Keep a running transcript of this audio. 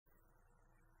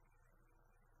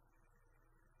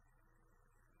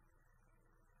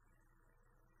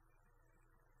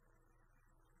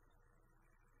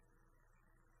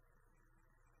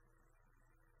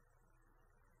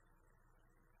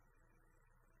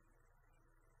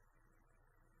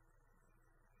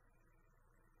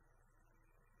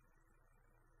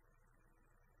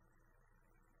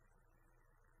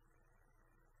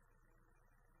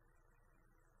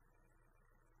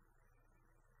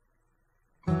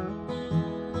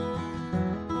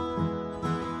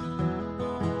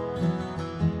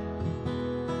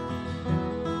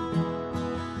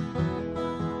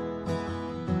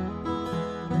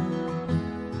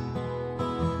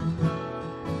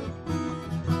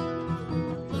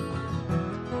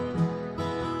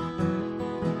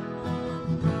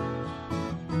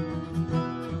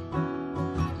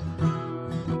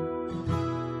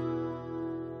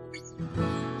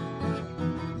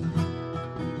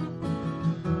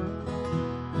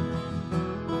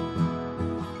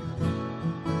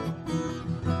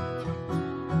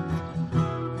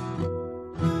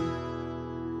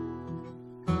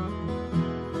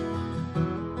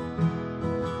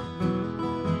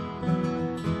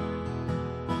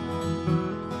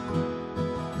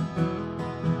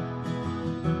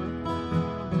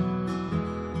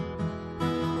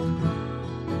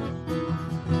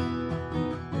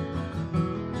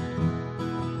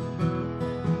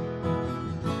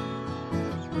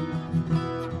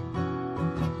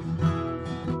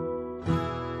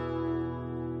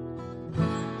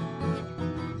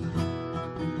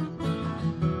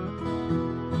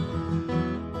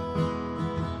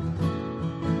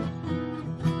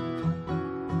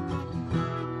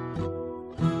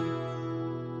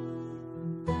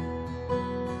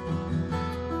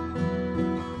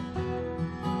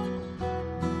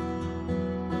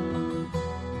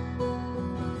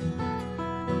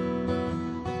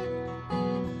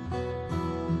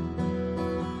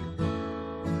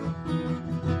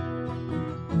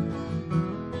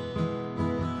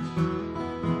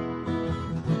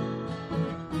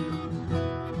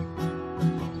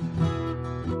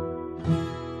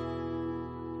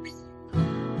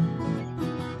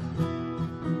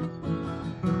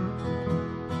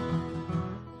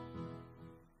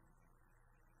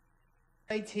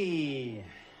IT.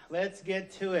 Let's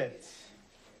get to it.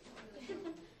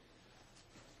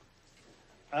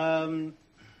 Let's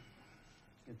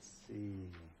see.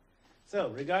 So,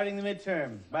 regarding the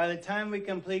midterm, by the time we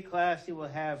complete class, you will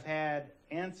have had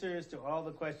answers to all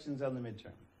the questions on the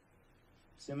midterm.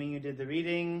 Assuming you did the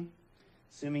reading,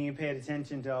 assuming you paid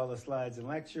attention to all the slides and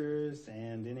lectures,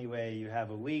 and anyway, you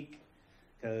have a week,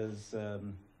 because,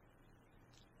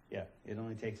 yeah, it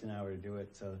only takes an hour to do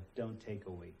it, so don't take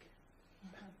a week.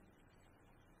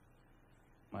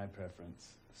 My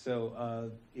preference.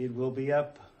 So it will be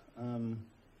up.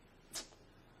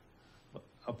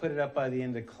 I'll put it up by the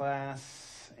end of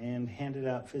class and hand it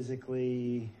out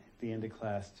physically at the end of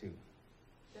class too.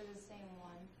 They're the same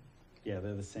one. Yeah,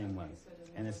 they're the same one. So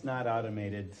And it's not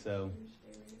automated, so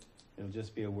it'll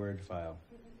just be a Word file.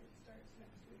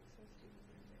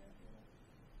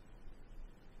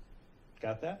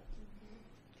 Got that?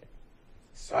 Okay.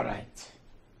 It's all right.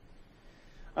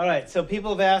 All right, so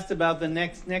people have asked about the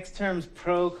next term's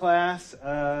pro class,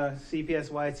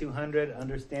 CPSY195,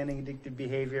 Understanding Addictive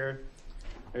Behavior.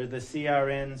 There's the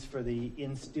CRNs for the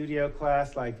in-studio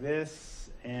class like this,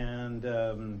 and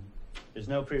there's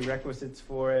no prerequisites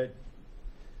for it.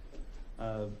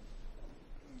 So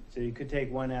you could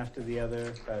take one after the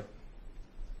other, but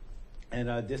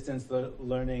and distance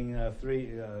learning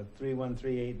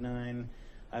 31389.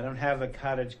 I don't have a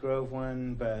Cottage Grove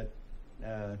one, but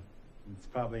it's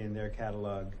probably in their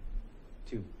catalog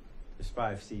too. There's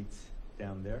 5 seats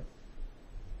down there.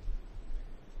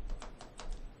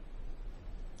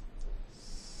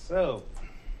 So,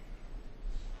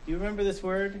 do you remember this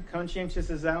word, conscientious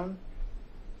zone?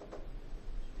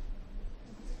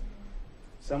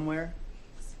 Somewhere?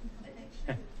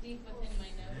 Deep within my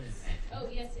notes. Oh,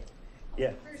 yes.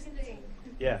 Yeah. First thing.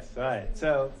 Yes, all right.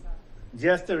 So,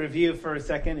 just to review for a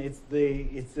second, it's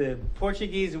the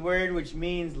Portuguese word which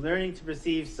means learning to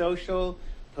perceive social,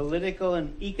 political,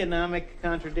 and economic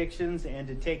contradictions and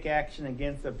to take action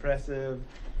against oppressive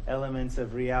elements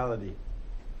of reality.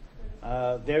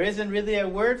 There isn't really a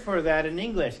word for that in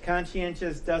English.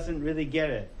 Conscientious doesn't really get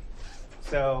it.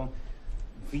 So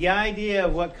the idea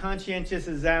of what conscientious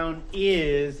zone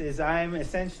is I'm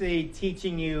essentially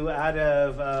teaching you out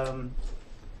of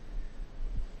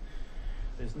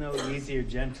there's no easier,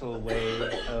 gentle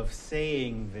way of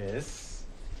saying this,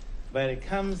 but it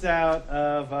comes out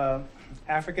of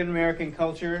African American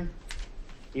culture.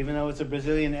 Even though it's a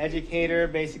Brazilian educator,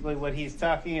 basically what he's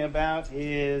talking about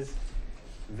is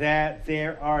that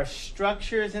there are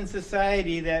structures in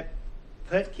society that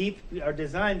are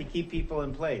designed to keep people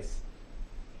in place.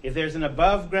 If there's an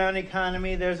above-ground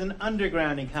economy, there's an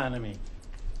underground economy.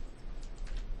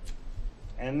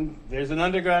 And there's an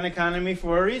underground economy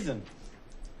for a reason.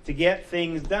 To get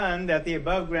things done that the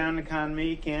above-ground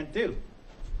economy can't do.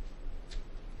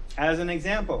 As an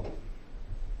example,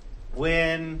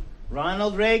 when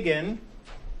Ronald Reagan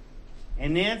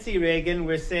and Nancy Reagan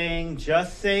were saying,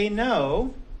 just say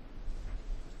no,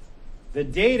 the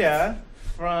data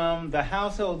from the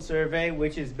household survey,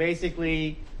 which is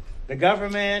basically the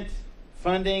government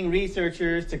funding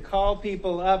researchers to call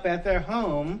people up at their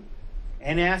home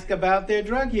and ask about their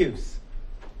drug use.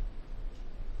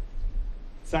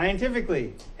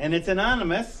 Scientifically. And it's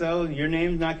anonymous, so your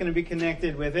name's not going to be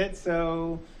connected with it,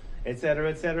 so et cetera,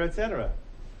 et cetera, et cetera.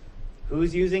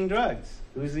 Who's using drugs?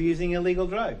 Who's using illegal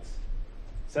drugs?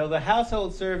 So the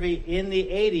household survey in the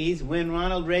 80s, when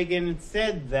Ronald Reagan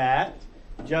said that,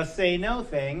 just say no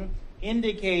thing,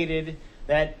 indicated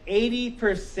that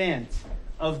 80%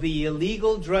 of the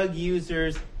illegal drug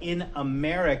users in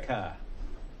America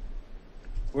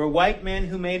were white men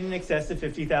who made in excess of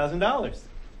 $50,000.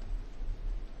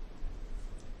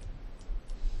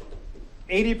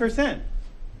 80%.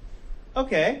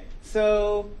 Okay,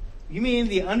 so you mean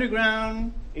the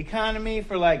underground economy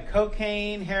for like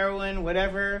cocaine, heroin,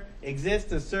 whatever exists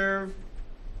to serve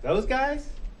those guys?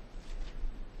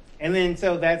 And then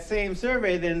so that same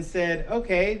survey then said,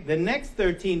 okay, the next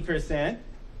 13%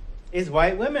 is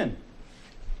white women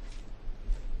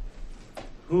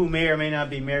who may or may not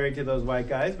be married to those white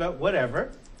guys, but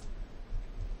whatever.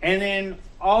 And then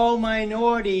all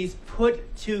minorities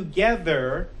put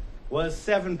together was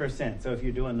 7%. So if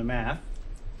you're doing the math,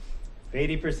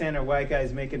 80% are white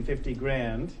guys making 50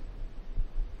 grand,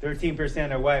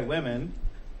 13% are white women,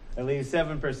 that leaves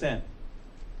 7%.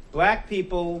 Black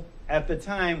people at the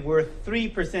time were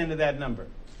 3% of that number.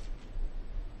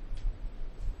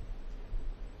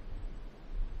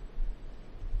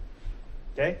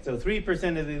 Okay, so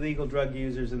 3% of the illegal drug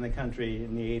users in the country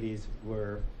in the 80s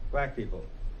were black people.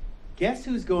 Guess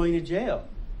who's going to jail?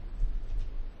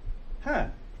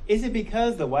 Is it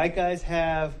because the white guys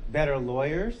have better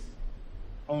lawyers?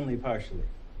 only partially.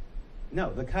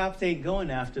 No, the cops ain't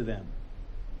going after them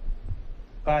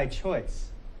by choice.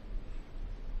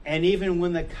 And even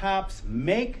when the cops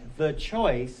make the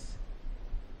choice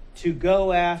to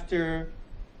go after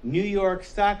New York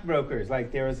stockbrokers,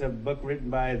 like there was a book written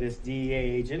by this DEA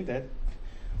agent that,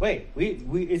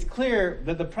 it's clear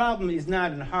that the problem is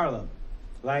not in Harlem.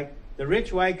 Like, the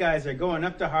rich white guys are going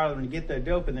up to Harlem to get their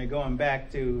dope and they're going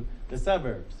back to the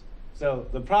suburbs. So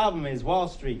the problem is Wall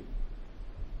Street.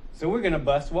 So we're going to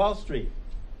bust Wall Street.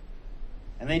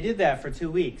 And they did that for 2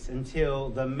 weeks until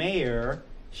the mayor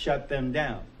shut them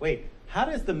down. Wait, how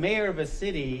does the mayor of a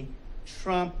city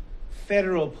trump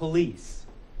federal police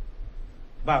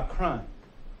about crime?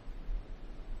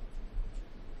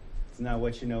 It's not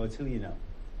what you know, it's who you know.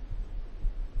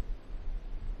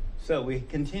 So we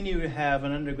continue to have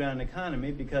an underground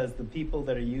economy because the people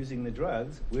that are using the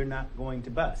drugs, we're not going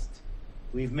to bust.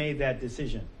 We've made that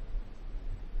decision.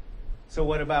 So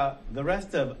what about the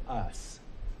rest of us?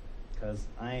 Because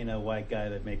I ain't a white guy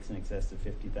that makes in excess of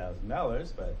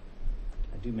 $50,000, but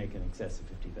I do make in excess of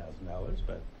 $50,000,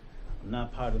 but I'm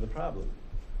not part of the problem.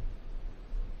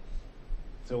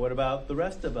 So what about the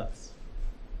rest of us?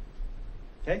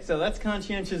 Okay, so that's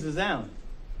conscientious sound.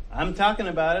 I'm talking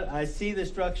about it. I see the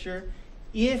structure.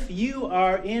 If you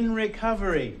are in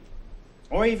recovery,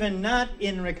 or even not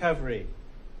in recovery,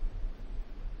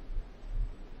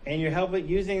 and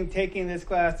you're taking this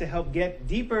class to help get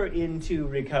deeper into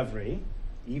recovery,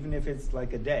 even if it's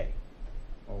like a day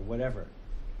or whatever,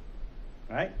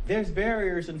 right? There's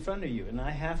barriers in front of you, and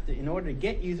I have to, in order to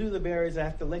get you through the barriers, I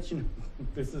have to let you know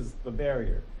this is the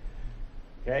barrier.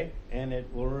 Okay? And it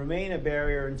will remain a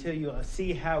barrier until you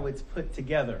see how it's put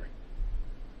together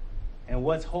and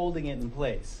what's holding it in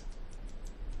place.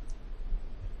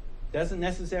 Doesn't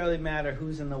necessarily matter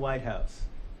who's in the White House.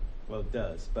 Well, it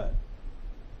does, but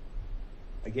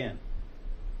again,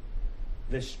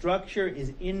 the structure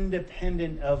is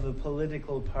independent of the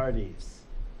political parties.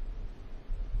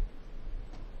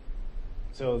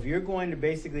 So if you're going to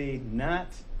basically not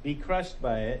be crushed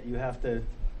by it, you have to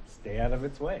stay out of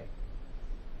its way.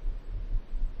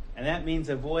 And that means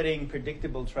avoiding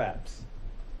predictable traps.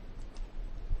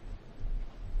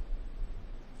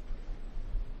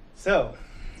 So,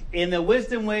 in the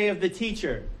wisdom way of the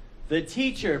teacher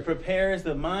prepares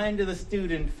the mind of the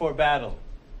student for battle.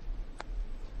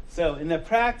 So, in the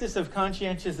practice of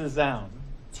conscientious exam,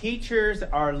 teachers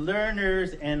are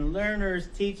learners and learners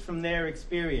teach from their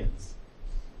experience.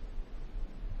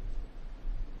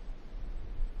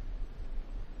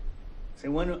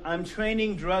 So when I'm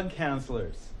training drug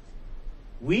counselors,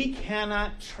 we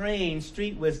cannot train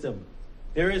street wisdom.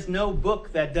 There is no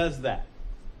book that does that.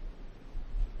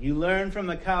 You learn from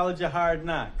the College of Hard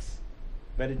Knocks,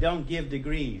 but it don't give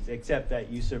degrees except that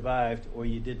you survived or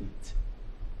you didn't.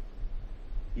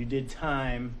 You did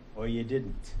time or you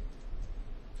didn't.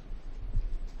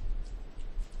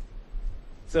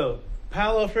 So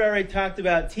Paulo Freire talked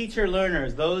about teacher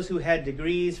learners, those who had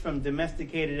degrees from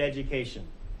domesticated education,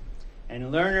 and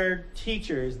learner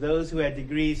teachers, those who had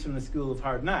degrees from the School of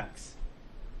Hard Knocks.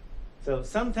 So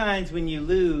sometimes when you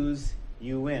lose,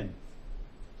 you win.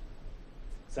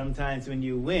 Sometimes when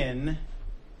you win,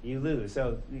 you lose.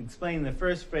 So explain the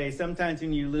first phrase, sometimes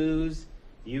when you lose,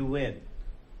 you win.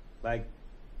 Like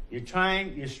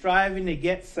you're striving to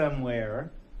get somewhere,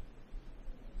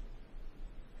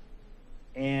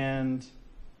 and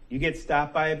you get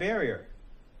stopped by a barrier.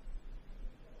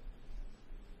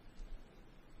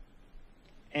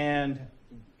 And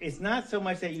it's not so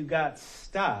much that you got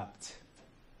stopped,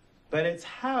 but it's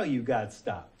how you got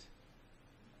stopped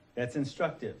that's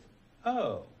instructive.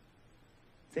 Oh,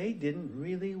 they didn't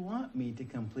really want me to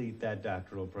complete that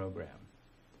doctoral program.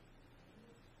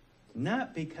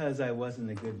 Not because I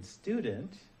wasn't a good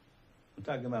student. I'm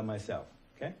talking about myself,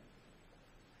 okay?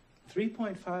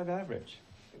 3.5 average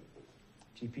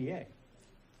GPA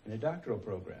in a doctoral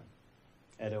program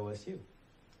at OSU,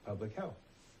 public health.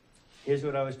 Here's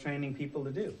what I was training people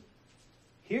to do.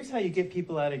 Here's how you get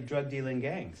people out of drug dealing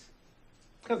gangs.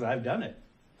 Because I've done it.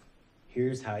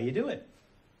 Here's how you do it.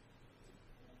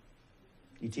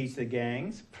 You teach the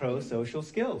gangs pro-social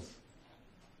skills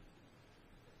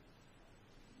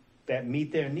that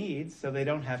meet their needs so they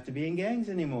don't have to be in gangs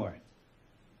anymore.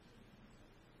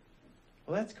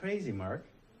 Well, that's crazy, Mark.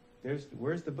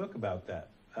 Where's the book about that?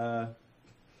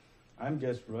 I'm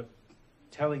just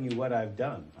telling you what I've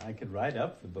done. I could write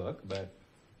up the book, but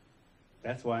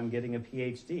that's why I'm getting a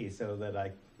PhD, so that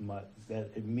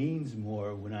that it means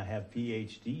more when I have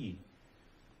PhD.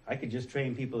 I could just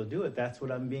train people to do it. That's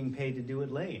what I'm being paid to do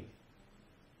at Lane.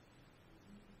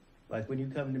 Like when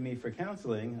you come to me for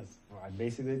counseling, I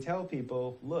basically tell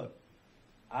people, look,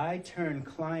 I turn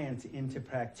clients into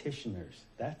practitioners.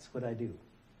 That's what I do.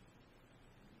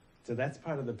 So that's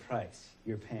part of the price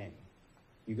you're paying.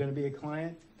 You're going to be a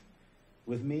client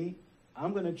with me,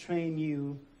 I'm going to train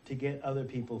you to get other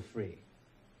people free.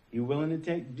 You willing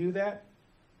to do that?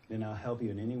 Then I'll help you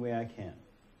in any way I can.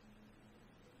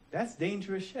 That's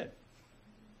dangerous shit.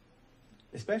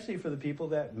 Especially for the people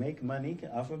that make money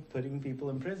off of putting people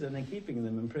in prison and keeping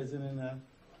them in prison in an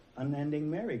unending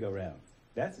merry-go-round.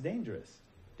 That's dangerous.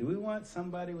 Do we want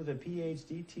somebody with a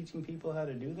PhD teaching people how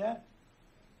to do that?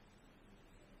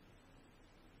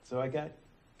 So I got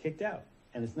kicked out.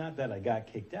 And it's not that I got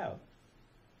kicked out.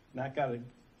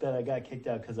 That I got kicked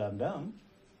out because I'm dumb.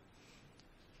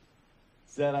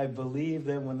 It's that I believed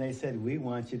them when they said, we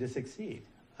want you to succeed.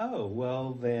 Oh,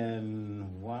 well then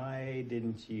why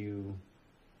didn't you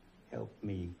help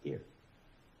me here?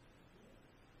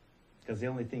 Because the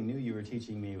only thing new you were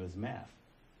teaching me was math.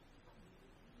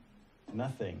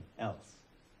 Nothing else.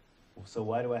 So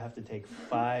why do I have to take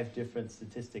 5 different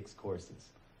statistics courses?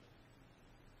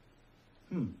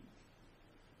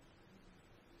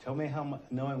 Tell me how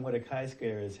knowing what a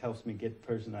chi-square is helps me get a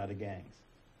person out of gangs.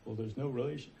 Well, there's no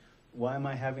relation. Why am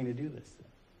I having to do this then?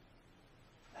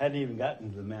 I hadn't even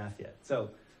gotten to the math yet. So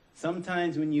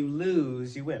sometimes when you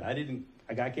lose, you win.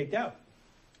 I got kicked out.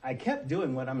 I kept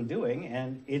doing what I'm doing,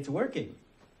 and it's working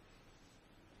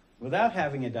without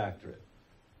having a doctorate.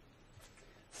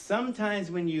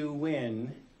 Sometimes when you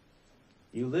win,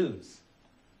 you lose.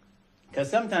 Because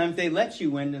sometimes they let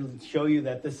you win and show you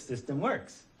that the system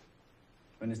works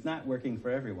when it's not working for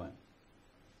everyone.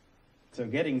 So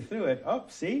getting through it, oh,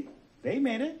 see, they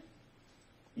made it.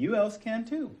 You else can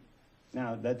too.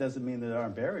 Now, that doesn't mean there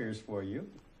aren't barriers for you.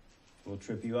 We'll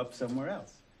trip you up somewhere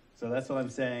else. So that's what I'm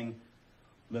saying.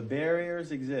 The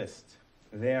barriers exist.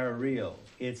 They are real.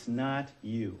 It's not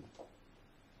you.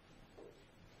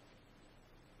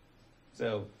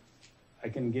 So I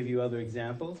can give you other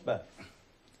examples, but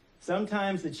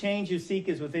sometimes the change you seek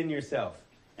is within yourself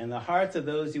and the hearts of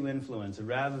those you influence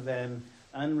rather than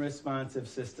unresponsive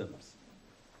systems.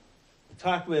 I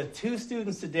talked with 2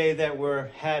 students today that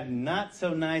had not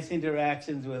so nice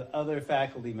interactions with other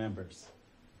faculty members.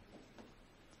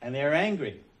 And they're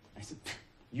angry. I said,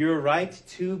 you're right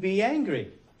to be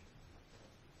angry.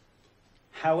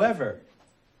 However,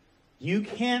 you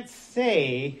can't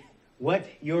say what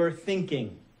you're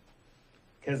thinking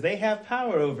because they have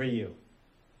power over you.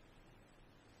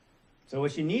 So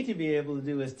what you need to be able to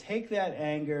do is take that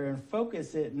anger and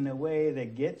focus it in a way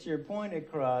that gets your point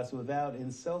across without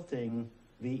insulting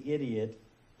the idiot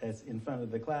that's in front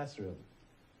of the classroom.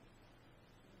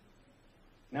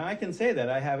 Now, I can say that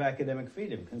I have academic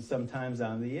freedom because sometimes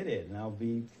I'm the idiot, and I'll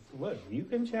be, look, you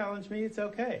can challenge me, it's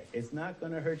okay. It's not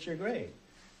going to hurt your grade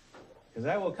because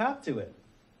I will cop to it.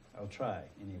 I'll try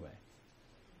anyway.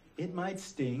 It might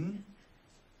sting,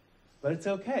 but it's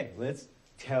okay. Let's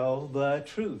tell the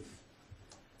truth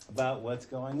about what's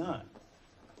going on.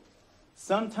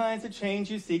 Sometimes the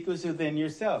change you seek is within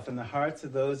yourself and the hearts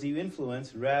of those you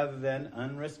influence rather than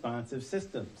unresponsive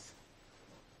systems.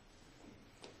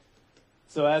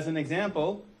 So as an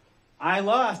example, I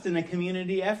lost in a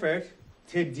community effort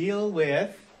to deal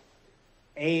with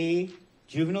a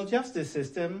juvenile justice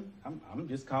system. I'm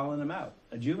just calling them out.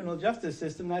 A juvenile justice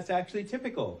system that's actually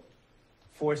typical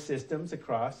for systems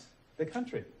across the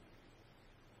country.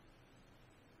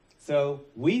 So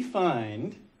we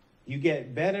find you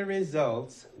get better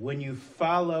results when you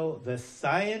follow the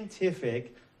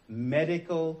scientific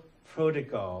medical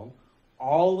protocol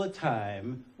all the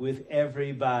time with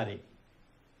everybody.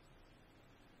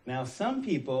 Now, some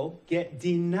people get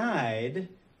denied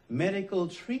medical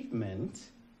treatment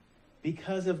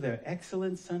because of their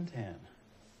excellent suntan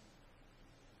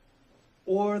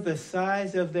or the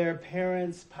size of their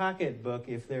parents' pocketbook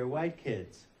if they're white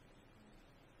kids.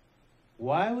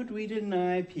 Why would we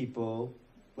deny people,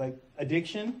 like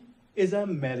addiction is a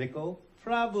medical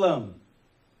problem?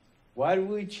 Why do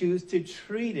we choose to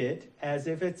treat it as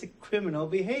if it's a criminal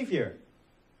behavior?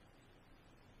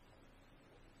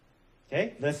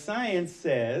 Okay, the science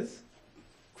says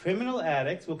criminal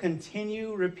addicts will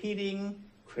continue repeating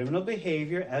criminal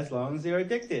behavior as long as they're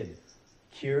addicted.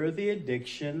 Cure the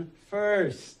addiction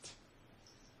first.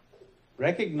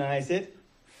 Recognize it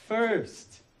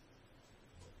first.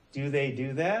 Do they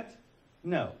do that?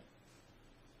 No.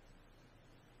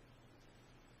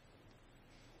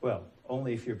 Well,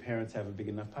 only if your parents have a big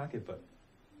enough pocketbook.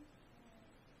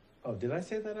 Oh, did I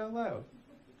say that out loud?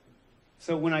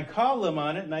 So when I call them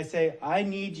on it and I say, I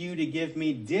need you to give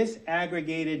me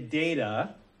disaggregated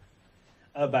data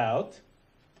about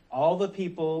all the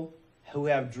people who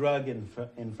have drug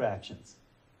infractions.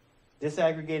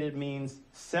 Disaggregated means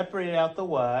separate out the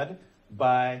WAD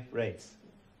by race.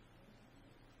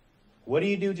 What do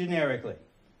you do generically?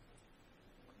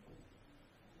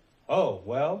 Oh,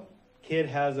 well, kid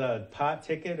has a pot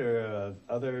ticket or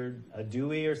a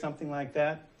Dewey or something like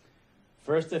that.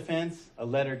 First offense, a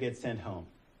letter gets sent home.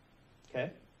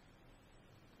 Okay?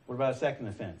 What about a second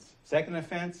offense? Second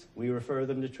offense, we refer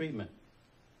them to treatment.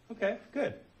 Okay,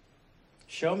 good.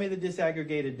 Show me the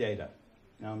disaggregated data.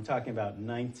 Now I'm talking about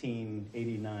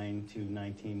 1989 to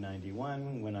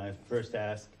 1991 when I first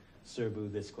asked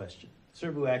Serbu this question.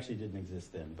 Serbu actually didn't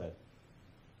exist then, but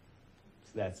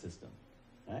it's that system,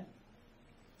 right?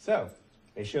 So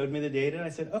they showed me the data and I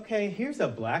said, okay, here's a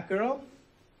black girl,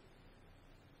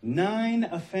 9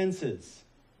 offenses,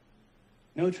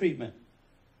 no treatment.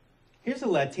 Here's a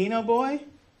Latino boy,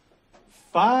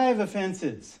 5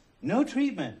 offenses, no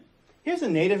treatment. Here's a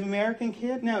Native American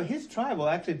kid. Now, his tribe will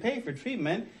actually pay for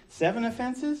treatment. 7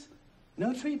 offenses,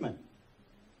 no treatment.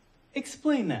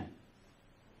 Explain that.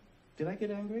 Did I get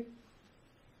angry?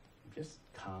 Just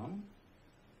calm.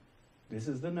 This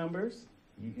is the numbers.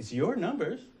 It's your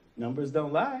numbers. Numbers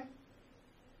don't lie.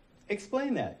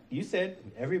 Explain that. You said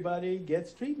everybody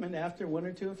gets treatment after 1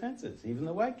 or 2 offenses, even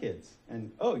the white kids.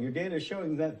 And, oh, your data is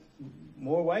showing that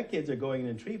more white kids are going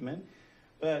into treatment,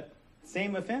 but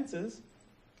same offenses.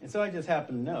 And so I just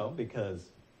happened to know because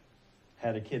I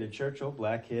had a kid at Churchill,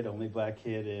 black kid, only black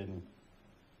kid in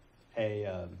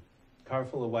a car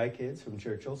full of white kids from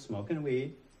Churchill smoking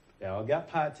weed. They all got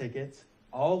pot tickets.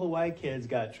 All the white kids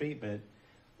got treatment.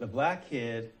 The black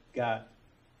kid got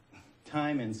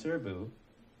time in Serbu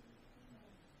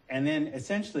and then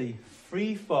essentially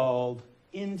free-falled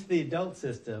into the adult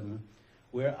system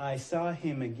where I saw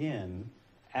him again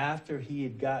after he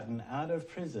had gotten out of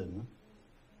prison.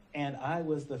 And I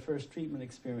was the first treatment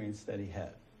experience that he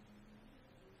had.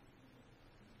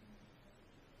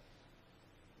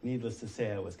 Needless to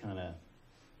say, I was kind of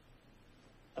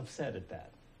upset at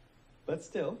that. But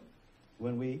still,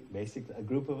 when a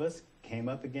group of us came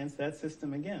up against that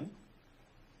system again,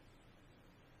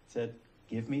 said,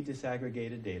 give me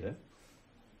disaggregated data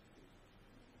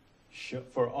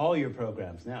for all your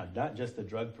programs now, not just the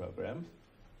drug programs,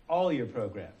 all your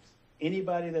programs.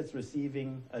 Anybody that's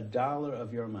receiving $1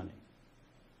 of your money.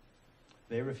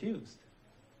 They refused.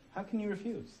 How can you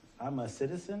refuse? I'm a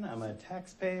citizen, I'm a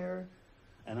taxpayer,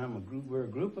 and we're a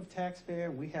group of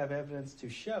taxpayers. We have evidence to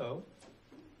show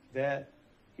that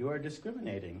you are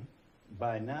discriminating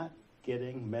by not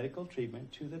getting medical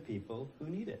treatment to the people who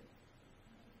need it.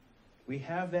 We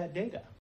have that data.